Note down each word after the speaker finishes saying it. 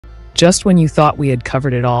Just when you thought we had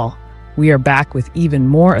covered it all, we are back with even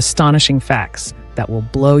more astonishing facts that will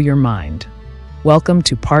blow your mind. Welcome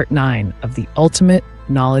to Part 9 of the Ultimate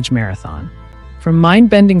Knowledge Marathon. From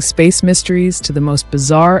mind-bending space mysteries to the most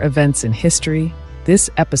bizarre events in history, this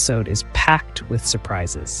episode is packed with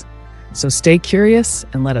surprises. So stay curious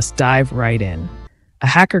and let us dive right in. A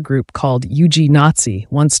hacker group called UG Nazi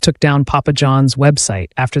once took down Papa John's website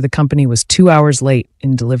after the company was 2 hours late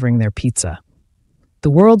in delivering their pizza. The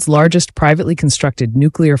world's largest privately constructed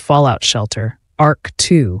nuclear fallout shelter,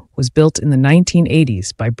 ARC-2, was built in the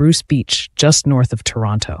 1980s by Bruce Beach, just north of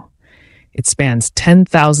Toronto. It spans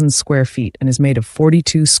 10,000 square feet and is made of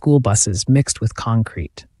 42 school buses mixed with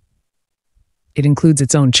concrete. It includes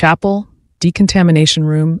its own chapel, decontamination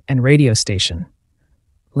room, and radio station.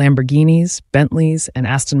 Lamborghinis, Bentleys, and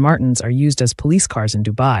Aston Martins are used as police cars in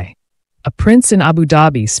Dubai. A prince in Abu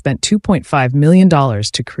Dhabi spent $2.5 million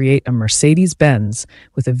to create a Mercedes-Benz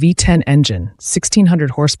with a V10 engine,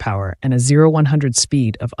 1,600 horsepower, and a 0-100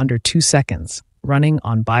 speed of under 2 seconds, running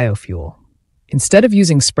on biofuel. Instead of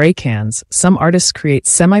using spray cans, some artists create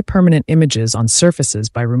semi-permanent images on surfaces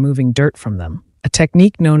by removing dirt from them, a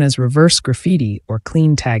technique known as reverse graffiti or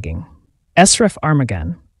clean tagging. Esref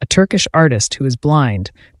Armagan, a Turkish artist who is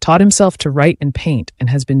blind, taught himself to write and paint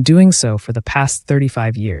and has been doing so for the past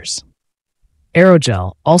 35 years.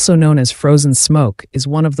 Aerogel, also known as frozen smoke, is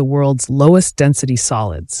one of the world's lowest density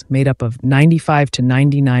solids, made up of 95 to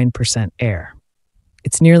 99% air.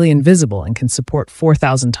 It's nearly invisible and can support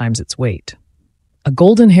 4,000 times its weight. A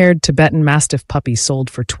golden-haired Tibetan Mastiff puppy sold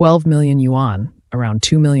for 12 million yuan, around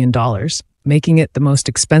 $2 million, making it the most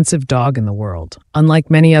expensive dog in the world. Unlike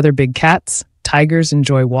many other big cats, tigers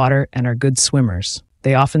enjoy water and are good swimmers.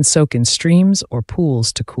 They often soak in streams or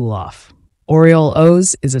pools to cool off. Oreo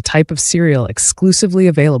O's is a type of cereal exclusively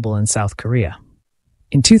available in South Korea.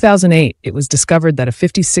 In 2008, it was discovered that a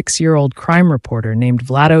 56-year-old crime reporter named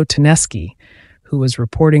Vlado Teneski, who was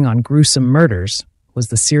reporting on gruesome murders, was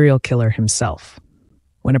the serial killer himself.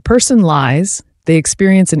 When a person lies, they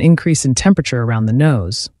experience an increase in temperature around the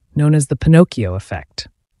nose, known as the Pinocchio effect.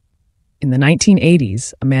 In the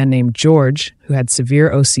 1980s, a man named George, who had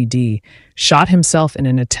severe OCD, shot himself in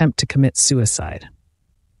an attempt to commit suicide.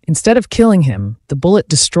 Instead of killing him, the bullet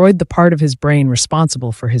destroyed the part of his brain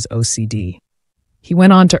responsible for his OCD. He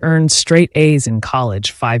went on to earn straight A's in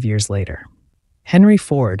college 5 years later. Henry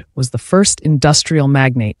Ford was the first industrial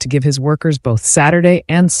magnate to give his workers both Saturday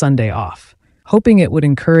and Sunday off, hoping it would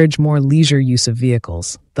encourage more leisure use of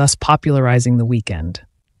vehicles, thus popularizing the weekend.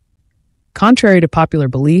 Contrary to popular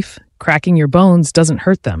belief, cracking your bones doesn't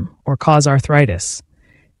hurt them or cause arthritis.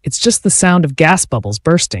 It's just the sound of gas bubbles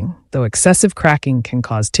bursting, though excessive cracking can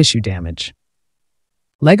cause tissue damage.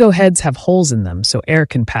 Lego heads have holes in them so air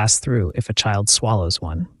can pass through if a child swallows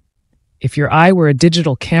one. If your eye were a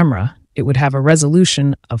digital camera, it would have a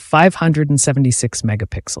resolution of 576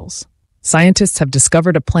 megapixels. Scientists have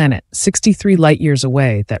discovered a planet 63 light-years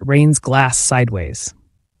away that rains glass sideways.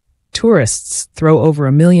 Tourists throw over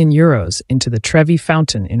 €1 million into the Trevi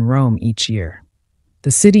Fountain in Rome each year. The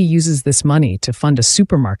city uses this money to fund a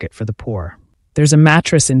supermarket for the poor. There's a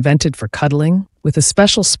mattress invented for cuddling, with a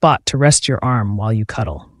special spot to rest your arm while you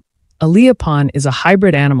cuddle. A leopon is a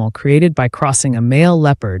hybrid animal created by crossing a male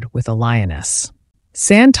leopard with a lioness.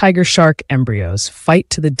 Sand tiger shark embryos fight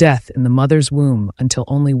to the death in the mother's womb until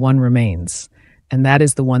only one remains, and that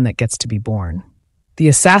is the one that gets to be born. The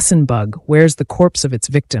assassin bug wears the corpse of its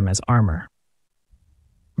victim as armor.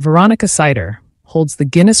 Veronica Sider holds the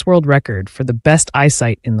Guinness World Record for the best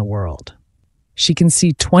eyesight in the world. She can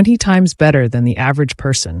see 20 times better than the average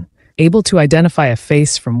person, able to identify a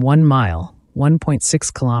face from 1 mile,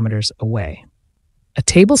 1.6 kilometers away. A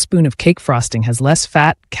tablespoon of cake frosting has less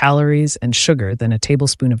fat, calories, and sugar than a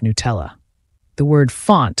tablespoon of Nutella. The word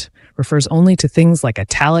font refers only to things like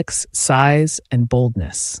italics, size, and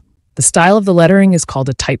boldness. The style of the lettering is called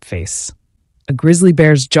a typeface. A grizzly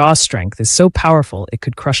bear's jaw strength is so powerful it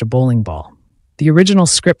could crush a bowling ball. The original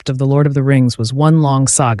script of The Lord of the Rings was one long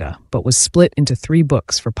saga, but was split into 3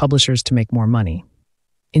 books for publishers to make more money.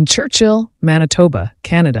 In Churchill, Manitoba,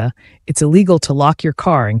 Canada, it's illegal to lock your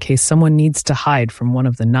car in case someone needs to hide from one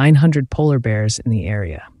of the 900 polar bears in the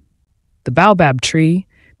area. The baobab tree,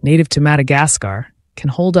 native to Madagascar, can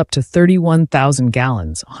hold up to 31,000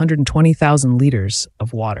 gallons, 120,000 liters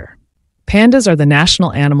of water. Pandas are the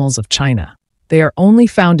national animals of China. They are only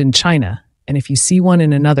found in China, and if you see one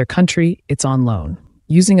in another country, it's on loan.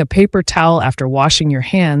 Using a paper towel after washing your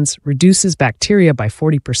hands reduces bacteria by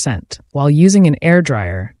 40%, while using an air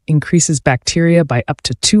dryer increases bacteria by up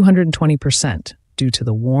to 220% due to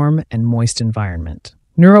the warm and moist environment.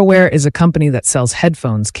 Neuroware is a company that sells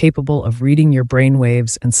headphones capable of reading your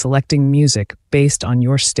brainwaves and selecting music based on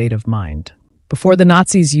your state of mind. Before the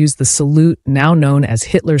Nazis used the salute, now known as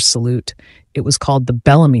Hitler's salute, it was called the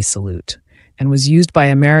Bellamy salute, and was used by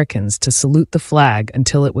Americans to salute the flag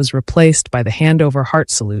until it was replaced by the hand-over-heart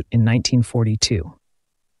salute in 1942.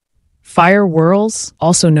 Fire whirls,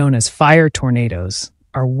 also known as fire tornadoes,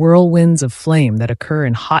 are whirlwinds of flame that occur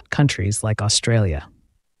in hot countries like Australia.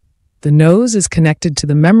 The nose is connected to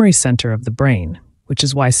the memory center of the brain, which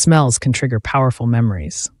is why smells can trigger powerful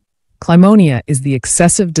memories. Clymonia is the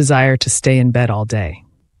excessive desire to stay in bed all day.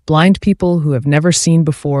 Blind people who have never seen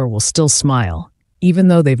before will still smile, even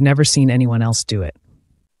though they've never seen anyone else do it.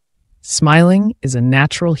 Smiling is a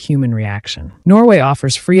natural human reaction. Norway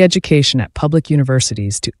offers free education at public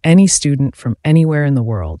universities to any student from anywhere in the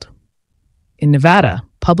world. In Nevada,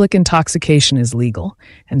 public intoxication is legal,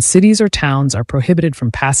 and cities or towns are prohibited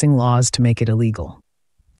from passing laws to make it illegal.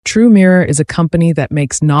 True Mirror is a company that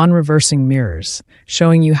makes non-reversing mirrors,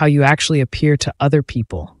 showing you how you actually appear to other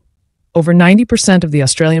people. Over 90% of the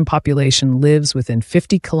Australian population lives within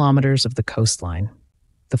 50 kilometers of the coastline.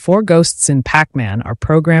 The 4 ghosts in Pac-Man are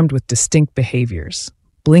programmed with distinct behaviors.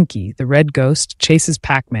 Blinky, the red ghost, chases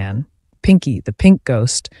Pac-Man. Pinky, the pink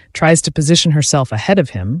ghost, tries to position herself ahead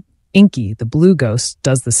of him. Inky, the blue ghost,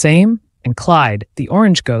 does the same. And Clyde, the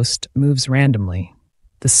orange ghost, moves randomly.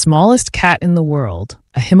 The smallest cat in the world,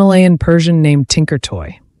 a Himalayan Persian named Tinker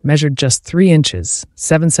Toy, measured just 3 inches,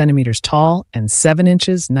 7 centimeters tall, and 7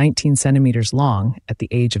 inches, 19 centimeters long at the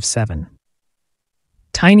age of 7.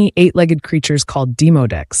 Tiny 8-legged creatures called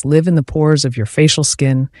demodex live in the pores of your facial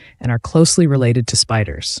skin and are closely related to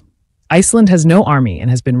spiders. Iceland has no army and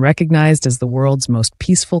has been recognized as the world's most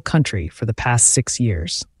peaceful country for the past 6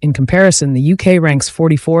 years. In comparison, the UK ranks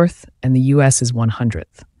 44th and the US is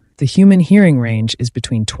 100th. The human hearing range is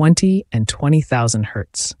between 20 and 20,000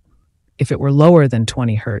 hertz. If it were lower than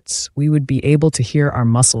 20 hertz, we would be able to hear our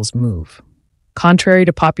muscles move. Contrary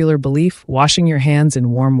to popular belief, washing your hands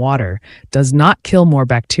in warm water does not kill more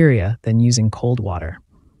bacteria than using cold water.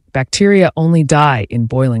 Bacteria only die in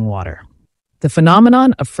boiling water. The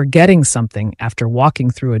phenomenon of forgetting something after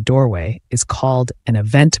walking through a doorway is called an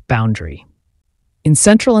event boundary. In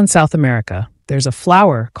Central and South America, there's a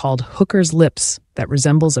flower called hooker's lips that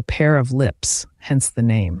resembles a pair of lips, hence the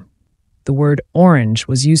name. The word orange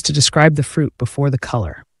was used to describe the fruit before the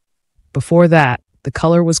color. Before that, the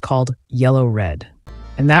color was called yellow-red.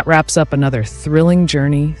 And that wraps up another thrilling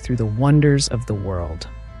journey through the wonders of the world.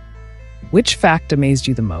 Which fact amazed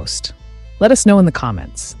you the most? Let us know in the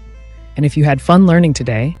comments. And if you had fun learning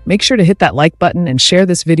today, make sure to hit that like button and share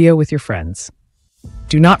this video with your friends.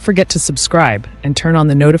 Do not forget to subscribe and turn on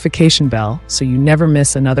the notification bell so you never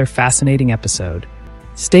miss another fascinating episode.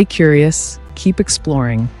 Stay curious, keep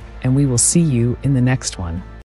exploring, and we will see you in the next one.